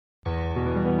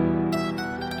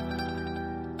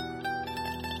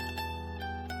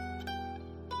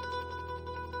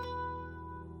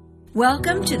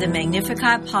Welcome to the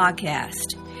Magnificat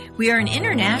podcast. We are an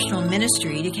international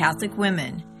ministry to Catholic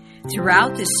women.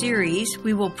 Throughout this series,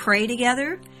 we will pray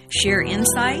together, share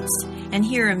insights, and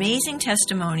hear amazing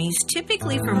testimonies,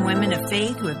 typically from women of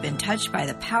faith who have been touched by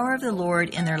the power of the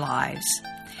Lord in their lives.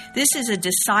 This is a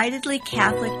decidedly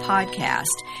Catholic podcast,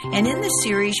 and in this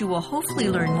series you will hopefully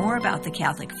learn more about the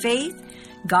Catholic faith,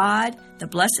 God, the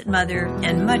Blessed Mother,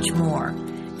 and much more.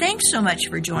 Thanks so much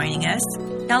for joining us.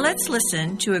 Now let's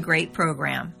listen to a great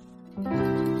program.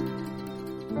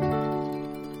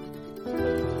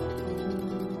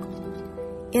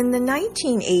 In the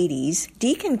 1980s,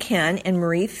 Deacon Ken and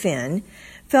Marie Finn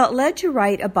felt led to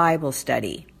write a Bible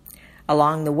study.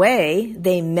 Along the way,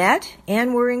 they met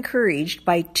and were encouraged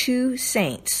by two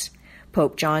saints,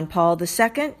 Pope John Paul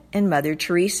II and Mother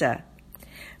Teresa.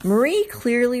 Marie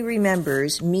clearly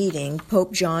remembers meeting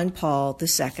Pope John Paul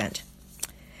II.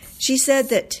 She said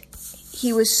that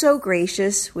he was so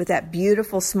gracious with that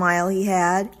beautiful smile he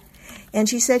had, and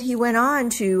she said he went on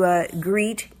to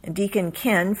greet Deacon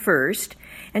Ken first,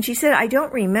 and she said, I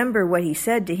don't remember what he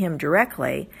said to him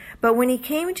directly, but when he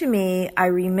came to me, I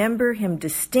remember him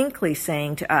distinctly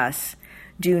saying to us,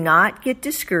 do not get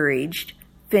discouraged,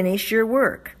 finish your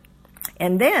work.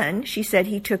 And then, she said,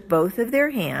 he took both of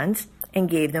their hands and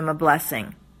gave them a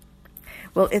blessing.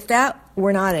 Well, if that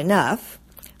were not enough,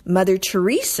 Mother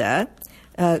Teresa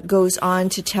goes on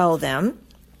to tell them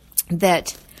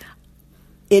that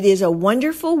it is a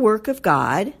wonderful work of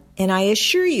God, and I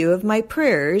assure you of my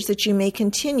prayers that you may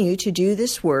continue to do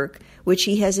this work which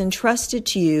He has entrusted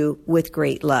to you with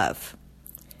great love.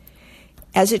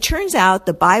 As it turns out,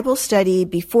 the Bible study,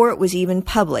 before it was even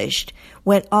published,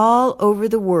 went all over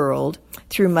the world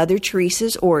through Mother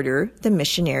Teresa's order, the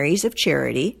Missionaries of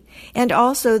Charity, and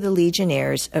also the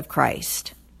Legionnaires of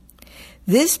Christ.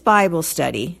 This Bible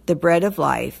study, The Bread of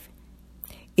Life,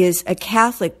 is a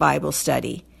Catholic Bible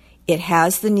study. It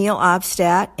has the Nihil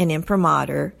Obstat and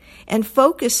Imprimatur and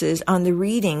focuses on the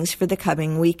readings for the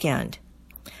coming weekend.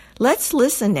 Let's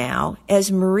listen now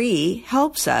as Marie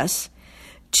helps us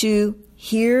to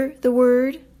hear the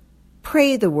Word,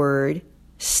 pray the Word,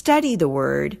 study the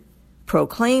Word,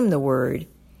 proclaim the Word,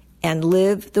 and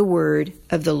live the Word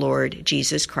of the Lord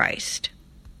Jesus Christ.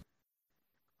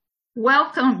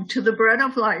 Welcome to the Bread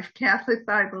of Life Catholic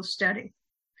Bible Study.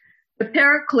 The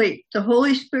Paraclete, the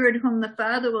Holy Spirit whom the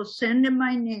Father will send in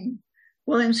my name,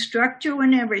 will instruct you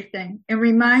in everything and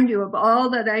remind you of all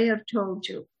that I have told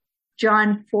you.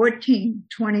 John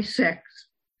 14:26.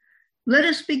 Let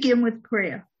us begin with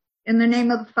prayer. In the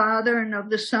name of the Father, and of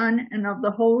the Son, and of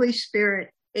the Holy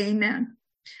Spirit. Amen.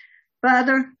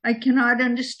 Father, I cannot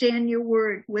understand your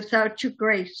word without your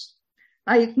grace.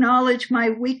 I acknowledge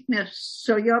my weakness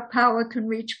so your power can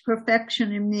reach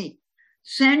perfection in me.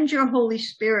 Send your Holy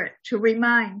Spirit to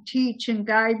remind, teach, and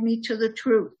guide me to the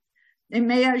truth. And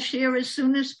may I share as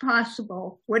soon as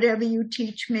possible whatever you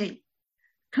teach me.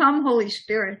 Come, Holy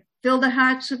Spirit, fill the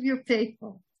hearts of your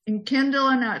faithful and kindle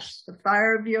in us the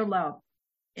fire of your love.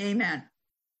 Amen.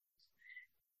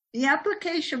 The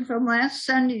application from last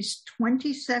Sunday's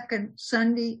 22nd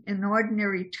Sunday in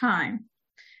Ordinary Time.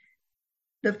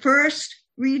 The first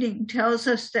reading tells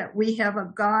us that we have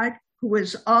a God who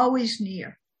is always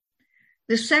near.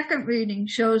 The second reading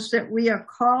shows that we are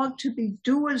called to be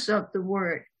doers of the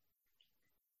word.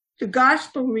 The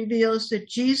gospel reveals that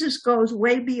Jesus goes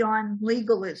way beyond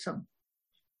legalism.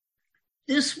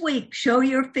 This week, show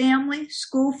your family,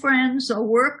 school friends, or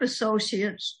work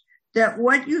associates that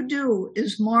what you do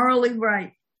is morally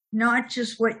right, not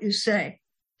just what you say.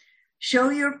 Show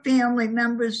your family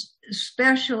members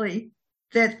especially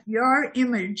that your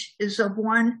image is of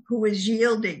one who is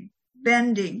yielding,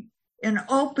 bending, and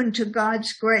open to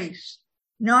God's grace,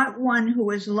 not one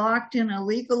who is locked in a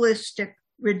legalistic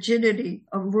rigidity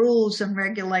of rules and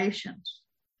regulations.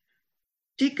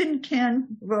 Deacon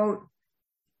Ken wrote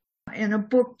in a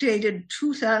book dated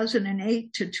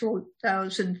 2008 to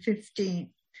 2015,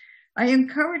 I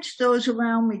encourage those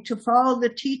around me to follow the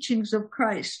teachings of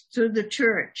Christ through the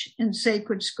church and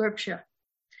sacred scripture.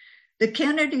 The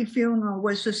Kennedy funeral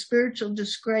was a spiritual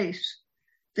disgrace.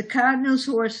 The cardinals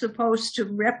who are supposed to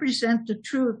represent the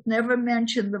truth never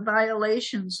mentioned the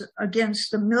violations against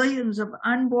the millions of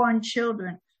unborn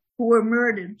children who were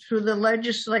murdered through the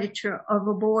legislature of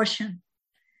abortion.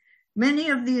 Many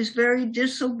of these very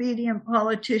disobedient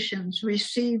politicians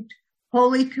received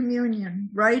Holy Communion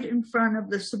right in front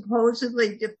of the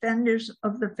supposedly defenders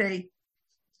of the faith.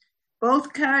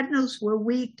 Both cardinals were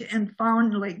weak and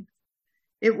foundling.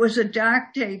 It was a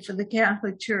dark day for the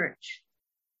Catholic Church.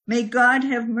 May God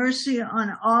have mercy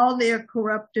on all their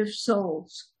corruptive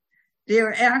souls.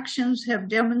 Their actions have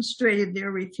demonstrated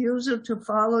their refusal to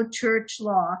follow church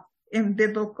law and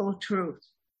biblical truth.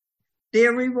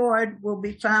 Their reward will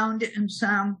be found in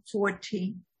Psalm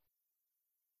 14.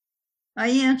 I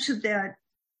answered that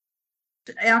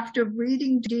after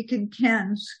reading Deacon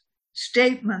Ken's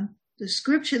statement, the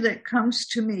scripture that comes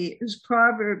to me is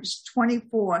Proverbs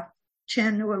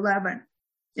 24:10-11.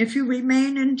 If you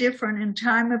remain indifferent in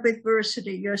time of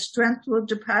adversity, your strength will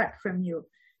depart from you.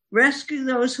 Rescue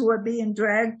those who are being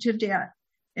dragged to death,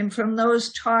 and from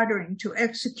those tottering to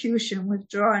execution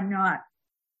withdraw not.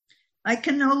 I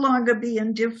can no longer be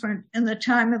indifferent in the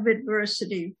time of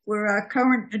adversity where our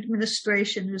current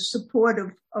administration is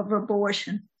supportive of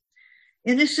abortion.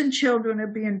 Innocent children are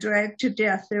being dragged to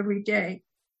death every day.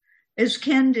 As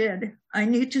Ken did, I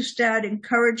need to start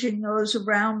encouraging those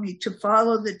around me to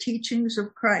follow the teachings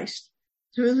of Christ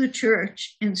through the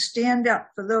church and stand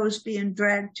up for those being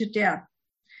dragged to death.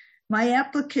 My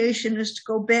application is to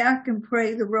go back and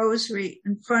pray the rosary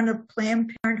in front of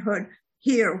Planned Parenthood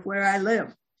here where I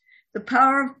live. The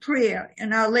power of prayer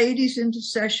and Our Lady's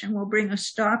intercession will bring a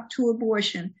stop to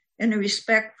abortion and a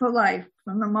respect for life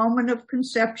from the moment of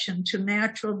conception to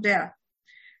natural death.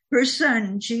 Her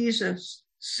son, Jesus,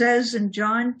 says in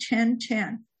John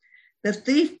 10:10, the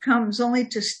thief comes only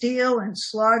to steal and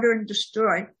slaughter and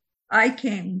destroy. I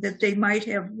came that they might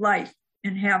have life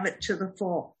and have it to the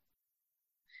full.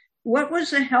 What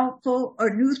was a helpful or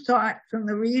new thought from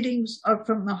the readings or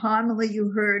from the homily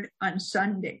you heard on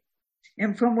Sunday?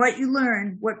 And from what you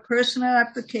learned, what personal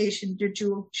application did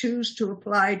you choose to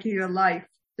apply to your life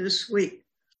this week?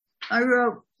 I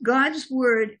wrote, God's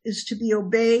word is to be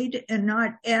obeyed and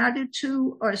not added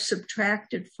to or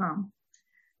subtracted from.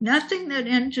 Nothing that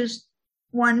enters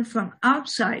one from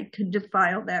outside can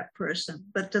defile that person,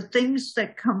 but the things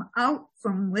that come out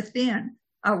from within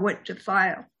are what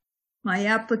defile. My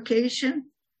application,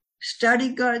 study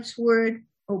God's word,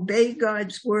 obey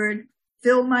God's word,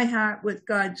 fill my heart with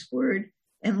God's word,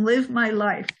 and live my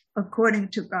life according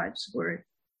to God's word.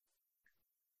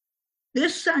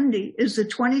 This Sunday is the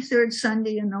 23rd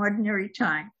Sunday in Ordinary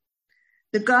Time.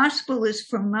 The gospel is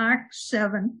from Mark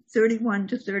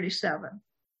 7:31-37.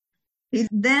 He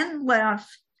then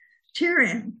left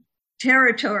Tyrian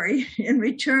territory and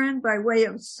returned by way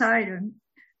of Sidon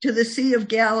to the Sea of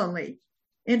Galilee,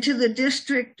 into the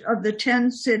district of the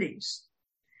 10 cities.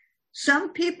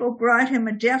 Some people brought him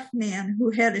a deaf man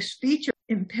who had a speech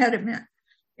impediment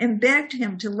and begged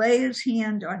him to lay his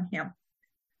hand on him.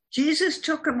 Jesus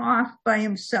took him off by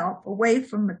himself, away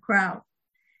from the crowd.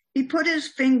 He put his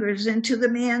fingers into the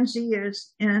man's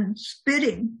ears and,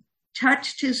 spitting,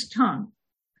 touched his tongue.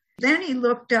 Then he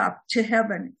looked up to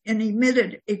heaven and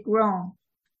emitted a groan.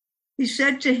 He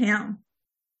said to him,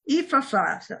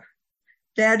 Ephphatha,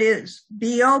 that is,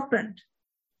 be opened.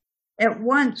 At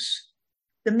once,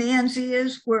 the man's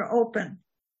ears were opened.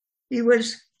 He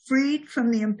was freed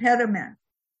from the impediment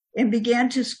and began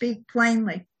to speak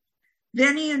plainly.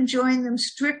 Then he enjoined them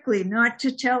strictly not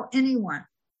to tell anyone.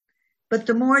 But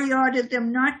the more he ordered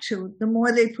them not to, the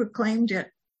more they proclaimed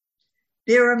it.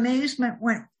 Their amazement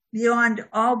went beyond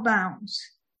all bounds.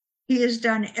 He has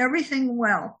done everything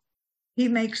well. He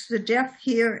makes the deaf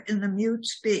hear and the mute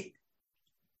speak.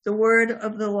 The word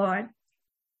of the Lord.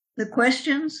 The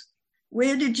questions: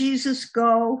 where did Jesus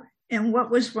go and what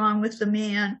was wrong with the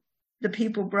man the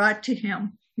people brought to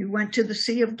him? He went to the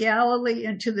Sea of Galilee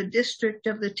and to the district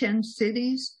of the 10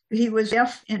 cities. He was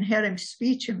deaf and had a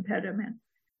speech impediment.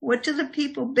 What do the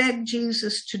people beg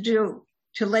Jesus to do?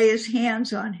 To lay his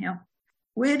hands on him.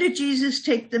 Where did Jesus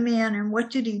take the man and what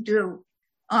did he do?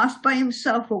 Off by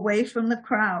himself, away from the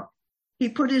crowd. He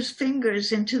put his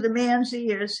fingers into the man's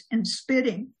ears and,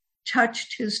 spitting,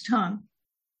 touched his tongue.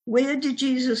 Where did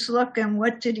Jesus look and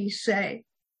what did he say?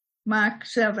 Mark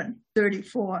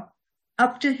 7:34.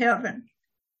 Up to heaven.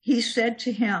 He said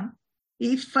to him,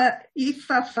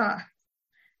 Ephphatha,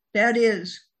 that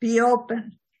is, be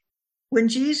open. When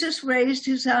Jesus raised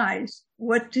his eyes,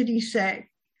 what did he say?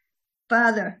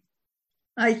 Father,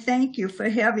 I thank you for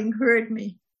having heard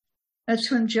me. That's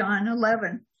from John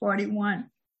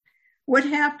 11:41. What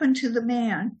happened to the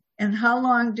man and how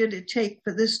long did it take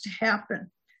for this to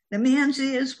happen? The man's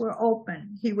ears were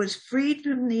open. He was freed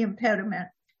from the impediment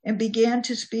and began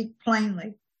to speak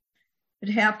plainly. It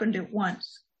happened at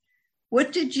once.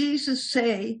 What did Jesus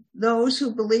say those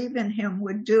who believe in him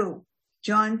would do?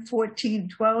 John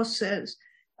 14:12 says,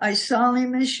 I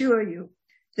solemnly assure you,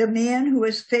 the man who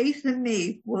has faith in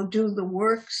me will do the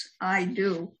works I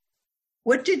do.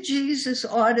 What did Jesus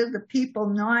order the people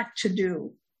not to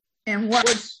do? And what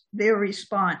was their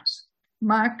response?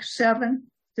 Mark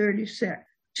 7:36.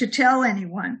 To tell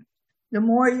anyone. The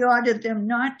more he ordered them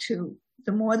not to,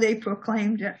 the more they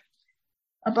proclaimed it.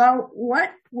 About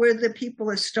what were the people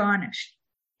astonished?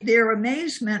 Their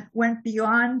amazement went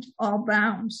beyond all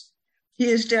bounds. He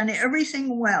has done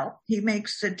everything well. He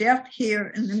makes the deaf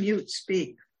hear and the mute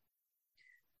speak.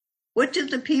 What did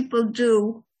the people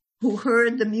do who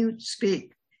heard the mute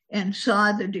speak and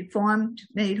saw the deformed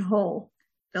made whole,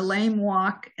 the lame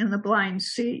walk and the blind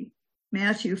see?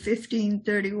 Matthew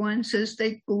 15:31 says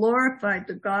they glorified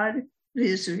the God of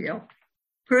Israel.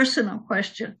 Personal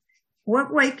question.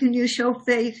 What way can you show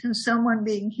faith in someone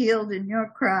being healed in your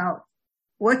crowd?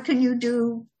 What can you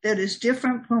do that is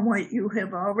different from what you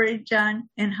have already done?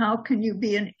 And how can you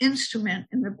be an instrument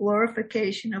in the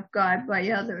glorification of God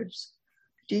by others?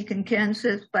 Deacon Ken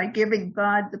says, by giving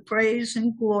God the praise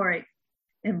and glory,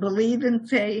 and believe in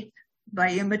faith by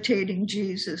imitating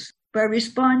Jesus, by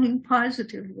responding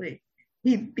positively.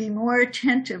 He'd be more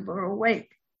attentive or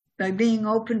awake by being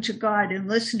open to God and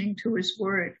listening to his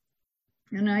word.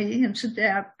 And I answered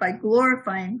that by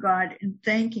glorifying God and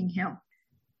thanking him.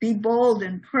 Be bold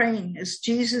in praying as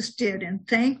Jesus did and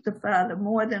thank the Father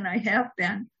more than I have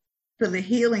been for the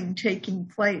healing taking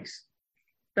place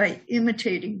by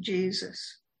imitating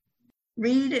Jesus.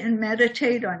 Read and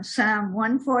meditate on Psalm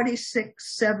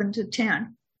 146,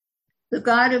 7-10. The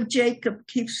God of Jacob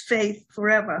keeps faith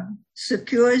forever,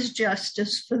 secures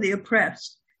justice for the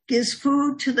oppressed, gives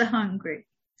food to the hungry.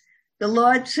 The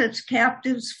Lord sets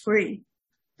captives free.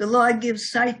 The Lord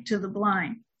gives sight to the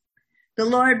blind. The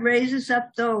Lord raises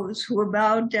up those who are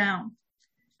bowed down.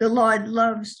 The Lord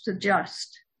loves the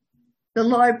just. The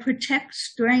Lord protects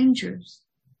strangers.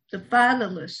 The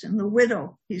fatherless and the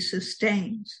widow he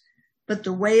sustains, but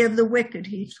the way of the wicked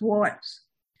he thwarts.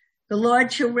 The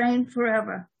Lord shall reign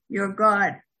forever, your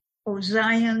God, O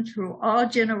Zion, through all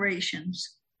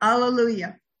generations.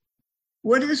 Alleluia.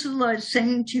 What is the Lord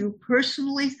saying to you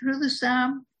personally through the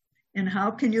psalm? And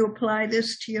how can you apply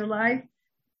this to your life?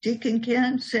 Deacon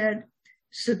Ken said,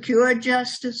 secure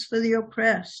justice for the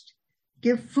oppressed.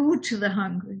 Give food to the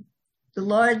hungry. The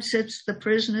Lord sets the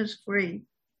prisoners free.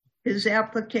 His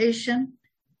application,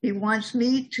 he wants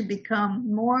me to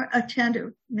become more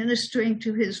attentive, ministering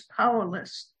to his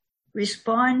powerless.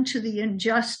 Respond to the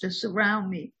injustice around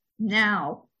me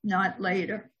now, not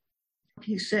later.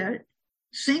 He said,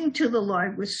 sing to the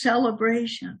Lord with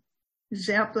celebration. His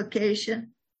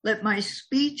application, let my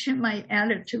speech and my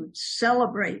attitude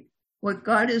celebrate what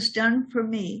God has done for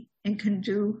me and can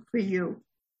do for you.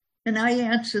 And I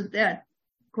answered that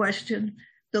question.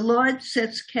 The Lord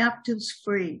sets captives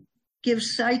free,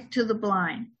 gives sight to the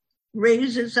blind,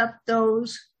 raises up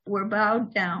those who are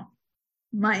bowed down.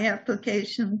 My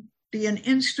application, be an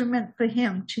instrument for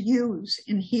him to use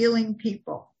in healing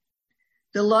people.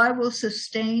 The Lord will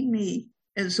sustain me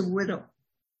as a widow.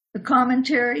 The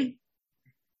commentary,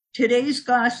 today's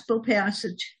gospel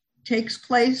passage takes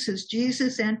place as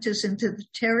Jesus enters into the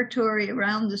territory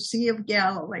around the Sea of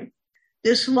Galilee.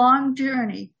 This long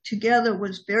journey together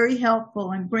was very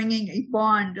helpful in bringing a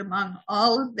bond among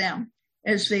all of them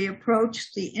as they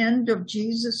approached the end of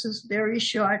Jesus's very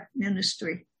short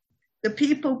ministry. The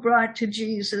people brought to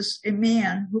Jesus a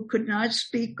man who could not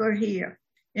speak or hear,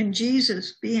 and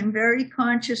Jesus, being very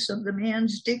conscious of the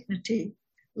man's dignity,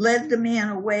 led the man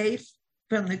away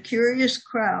from the curious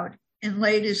crowd and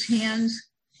laid his hands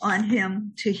on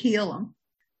him to heal him.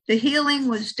 The healing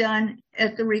was done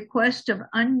at the request of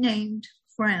unnamed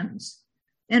friends,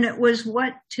 and it was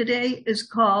what today is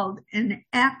called an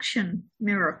action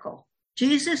miracle.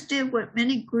 Jesus did what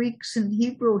many Greeks and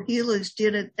Hebrew healers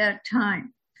did at that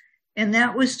time, and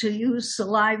that was to use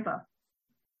saliva.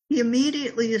 He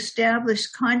immediately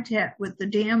established contact with the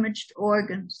damaged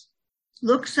organs,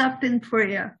 looks up in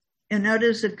prayer, and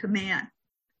utters a command.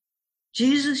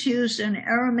 Jesus used an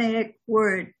Aramaic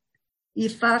word,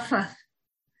 Ephphatha,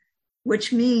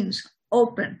 which means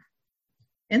open,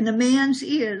 and the man's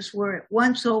ears were at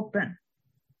once open.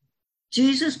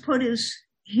 Jesus put his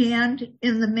hand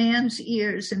in the man's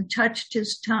ears and touched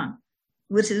his tongue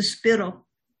with his spittle.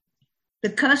 The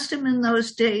custom in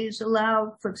those days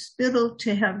allowed for spittle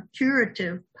to have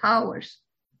curative powers.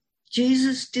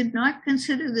 Jesus did not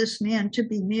consider this man to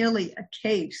be merely a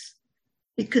case.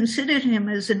 He considered him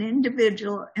as an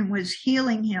individual and was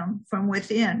healing him from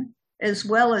within as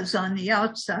well as on the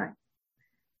outside.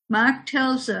 Mark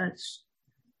tells us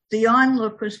the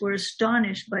onlookers were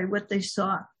astonished by what they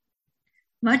saw.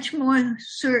 Much more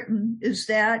certain is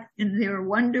that in their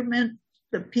wonderment,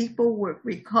 the people were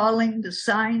recalling the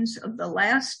signs of the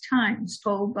last times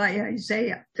told by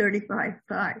Isaiah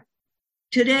 35:5.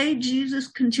 Today, Jesus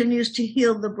continues to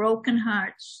heal the broken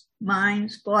hearts,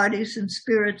 minds, bodies, and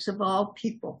spirits of all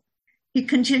people. He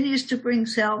continues to bring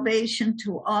salvation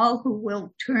to all who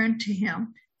will turn to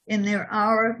him in their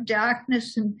hour of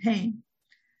darkness and pain.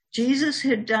 Jesus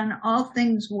had done all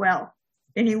things well,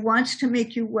 and he wants to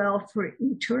make you well for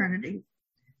eternity.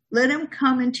 Let him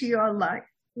come into your life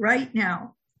right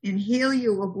now and heal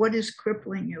you of what is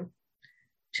crippling you.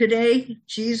 Today,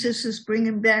 Jesus is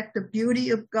bringing back the beauty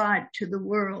of God to the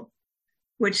world,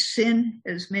 which sin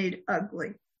has made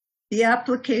ugly. The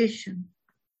application.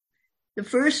 The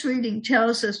first reading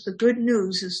tells us the good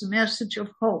news is the message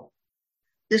of hope.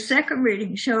 The second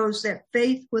reading shows that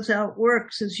faith without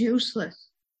works is useless.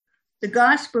 The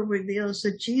gospel reveals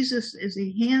that Jesus is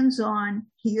a hands-on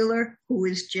healer who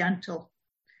is gentle.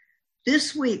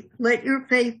 This week, let your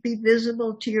faith be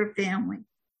visible to your family.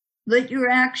 Let your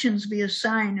actions be a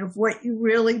sign of what you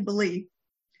really believe.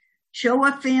 Show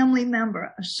a family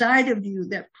member a side of you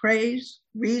that prays,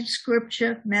 reads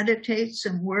scripture, meditates,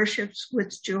 and worships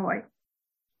with joy.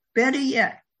 Better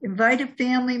yet, invite a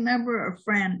family member, a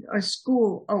friend, a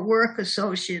school, or work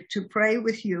associate to pray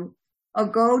with you, or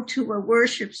go to a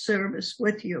worship service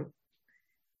with you.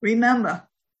 Remember,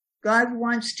 God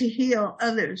wants to heal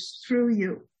others through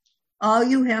you. All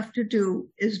you have to do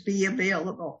is be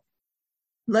available.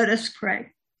 Let us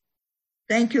pray.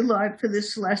 Thank you, Lord, for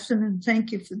this lesson, and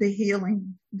thank you for the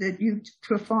healing that you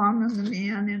perform on the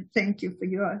man, and thank you for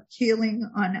your healing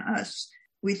on us.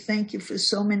 We thank you for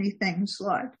so many things,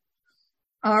 Lord.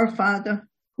 Our Father,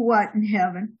 who art in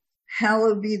heaven,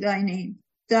 hallowed be thy name.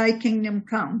 Thy kingdom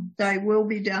come, thy will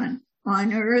be done,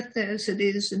 on earth as it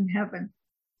is in heaven.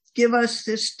 Give us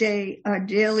this day our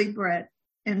daily bread,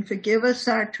 and forgive us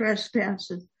our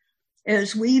trespasses,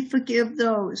 as we forgive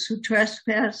those who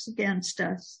trespass against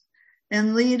us.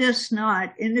 And lead us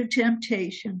not into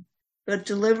temptation, but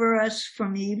deliver us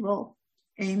from evil.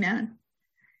 Amen.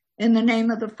 In the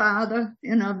name of the Father,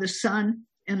 and of the Son,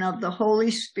 and of the Holy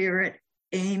Spirit.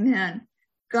 Amen.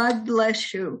 God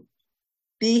bless you.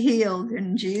 Be healed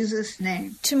in Jesus'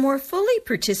 name. To more fully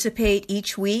participate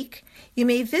each week, you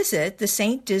may visit the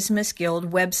St. Dismas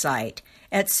Guild website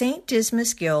at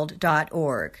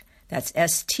stdismasguild.org. That's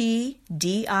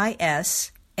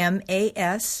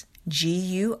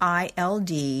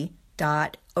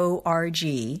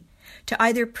stdismasguild.org to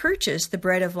either purchase the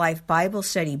Bread of Life Bible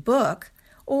Study book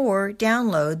or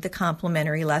download the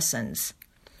complimentary lessons.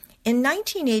 In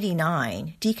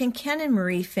 1989, Deacon Ken and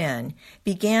Marie Finn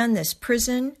began this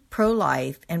prison,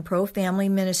 pro-life, and pro-family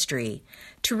ministry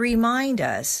to remind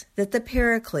us that the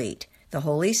Paraclete, the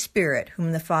Holy Spirit,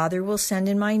 whom the Father will send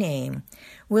in my name,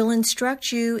 will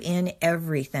instruct you in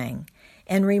everything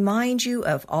and remind you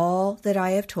of all that I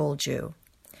have told you.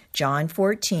 John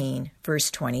 14,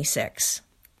 verse 26.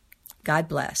 God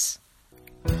bless.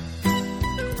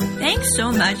 Thanks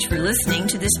so much for listening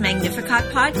to this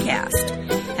Magnificat podcast.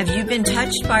 Have you been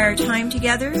touched by our time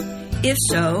together? If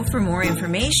so, for more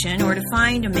information or to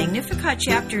find a Magnificat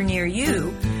chapter near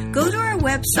you, go to our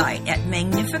website at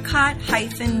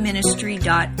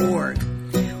magnificat-ministry.org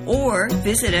or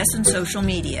visit us on social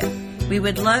media. We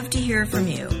would love to hear from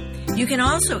you. You can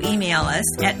also email us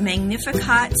at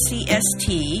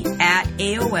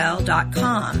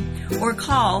magnificatcst@aol.com or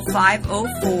call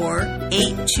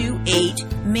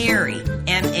 504-828-MARY,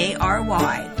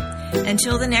 M-A-R-Y.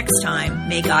 Until the next time,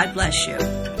 may God bless you.